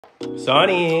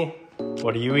Sonny,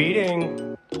 what are you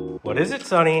eating? What is it,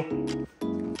 Sonny?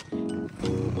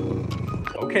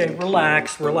 Okay,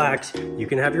 relax, relax. You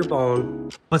can have your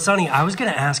bone. But Sonny, I was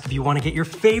gonna ask if you wanna get your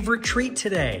favorite treat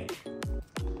today.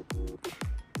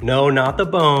 No, not the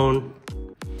bone.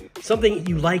 Something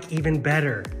you like even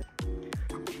better.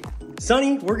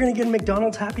 Sonny, we're gonna get a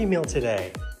McDonald's Happy Meal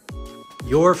today.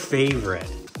 Your favorite.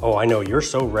 Oh, I know, you're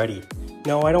so ready.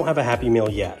 No, I don't have a Happy Meal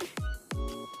yet.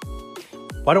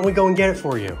 Why don't we go and get it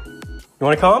for you? You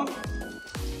wanna come?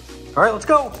 All right, let's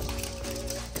go.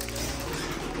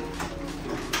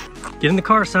 Get in the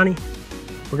car, Sonny.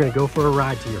 We're gonna go for a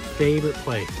ride to your favorite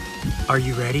place. Are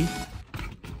you ready?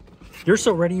 You're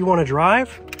so ready you wanna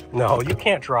drive? No, you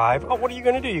can't drive. Oh, what are you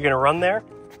gonna do? You gonna run there?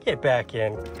 Get back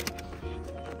in.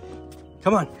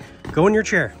 Come on, go in your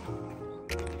chair.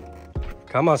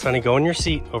 Come on, Sonny, go in your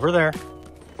seat over there.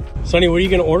 Sonny, what are you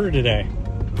gonna order today?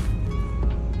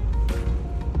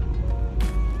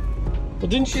 Well,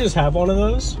 didn't you just have one of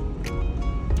those?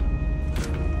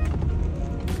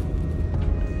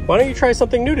 Why don't you try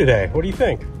something new today? What do you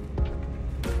think?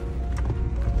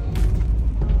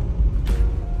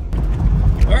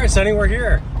 All right, Sonny, we're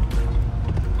here.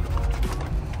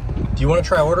 Do you want to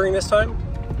try ordering this time?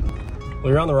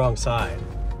 Well, you're on the wrong side.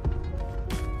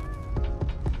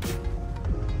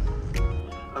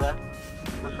 Hello?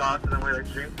 The sauce and then we like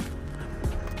soup?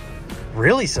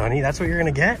 Really, Sonny? That's what you're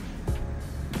gonna get?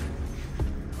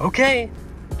 Okay.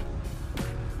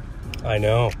 I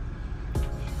know.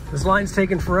 This line's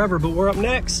taking forever, but we're up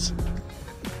next.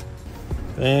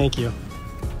 Thank you.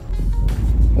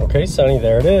 Okay, Sonny,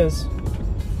 there it is.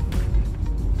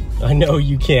 I know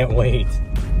you can't wait.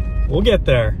 We'll get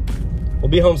there. We'll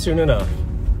be home soon enough.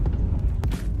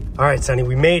 All right, Sonny,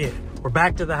 we made it. We're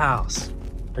back to the house.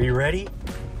 Are you ready?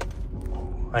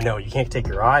 I know, you can't take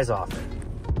your eyes off it.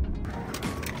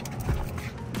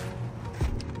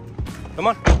 Come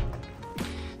on.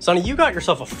 Sonny, you got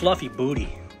yourself a fluffy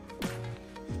booty.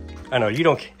 I know, you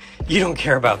don't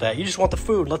care about that. You just want the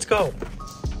food. Let's go.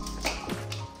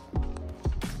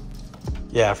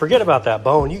 Yeah, forget about that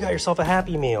bone. You got yourself a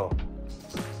Happy Meal.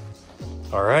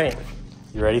 All right,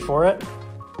 you ready for it?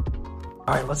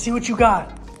 All right, let's see what you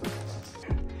got.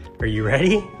 Are you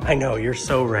ready? I know, you're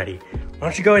so ready. Why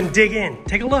don't you go ahead and dig in?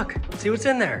 Take a look, see what's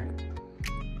in there.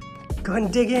 Go ahead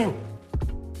and dig in.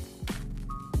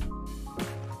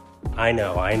 I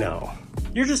know.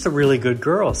 You're just a really good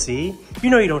girl, see? You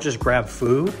know you don't just grab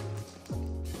food.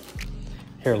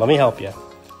 Here, let me help you.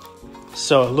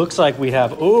 So it looks like we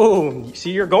have, ooh,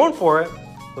 see, you're going for it.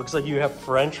 Looks like you have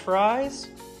French fries.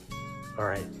 All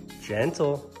right,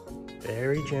 gentle,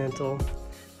 very gentle.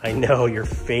 I know, your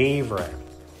favorite.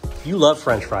 You love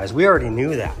French fries, we already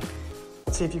knew that.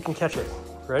 Let's see if you can catch it.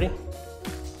 Ready?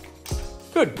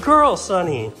 Good girl,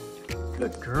 Sonny.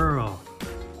 Good girl.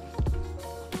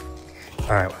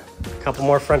 All right, a couple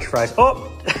more French fries.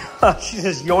 Oh, she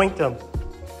just yoinked them.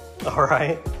 All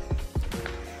right.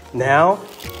 Now,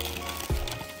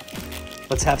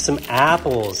 let's have some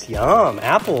apples. Yum,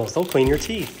 apples, they'll clean your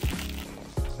teeth.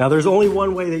 Now there's only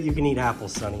one way that you can eat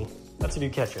apples, Sonny. That's if you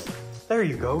catch it. There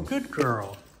you go, good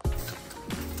girl.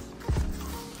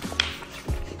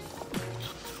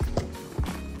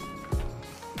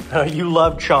 You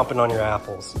love chomping on your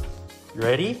apples. You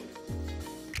ready?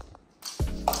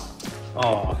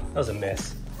 Oh, that was a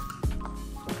miss.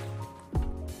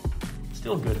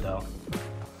 Still good though.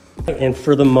 And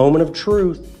for the moment of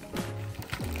truth,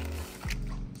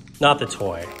 not the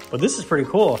toy, but this is pretty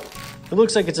cool. It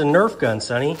looks like it's a Nerf gun,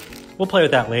 Sonny. We'll play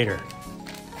with that later.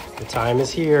 The time is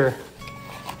here.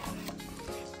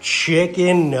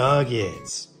 Chicken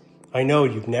nuggets. I know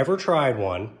you've never tried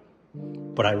one,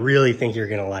 but I really think you're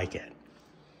gonna like it.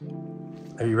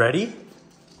 Are you ready?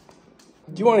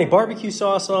 Do you want any barbecue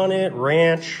sauce on it?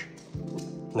 Ranch?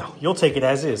 No, you'll take it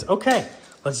as is. Okay,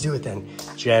 let's do it then.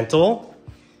 Gentle,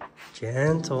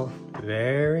 gentle,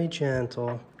 very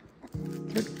gentle.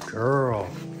 Good girl.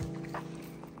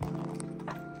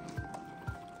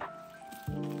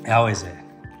 How is it?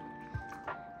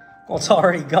 Well, it's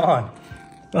already gone.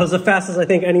 That was the fastest I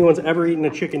think anyone's ever eaten a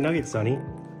chicken nugget, Sonny.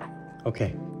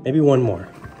 Okay, maybe one more.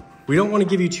 We don't want to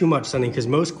give you too much, Sonny, because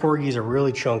most Corgis are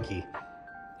really chunky.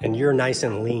 And you're nice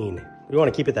and lean. We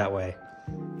want to keep it that way.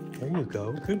 There you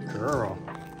go, good girl.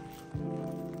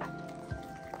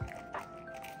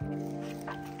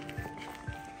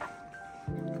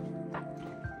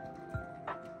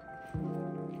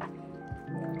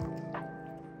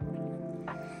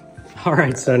 All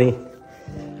right, Sonny.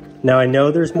 Now I know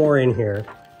there's more in here.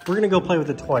 We're gonna go play with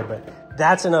the toy, but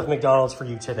that's enough McDonald's for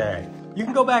you today. You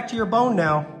can go back to your bone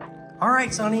now. All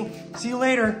right, Sonny, see you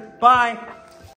later, bye.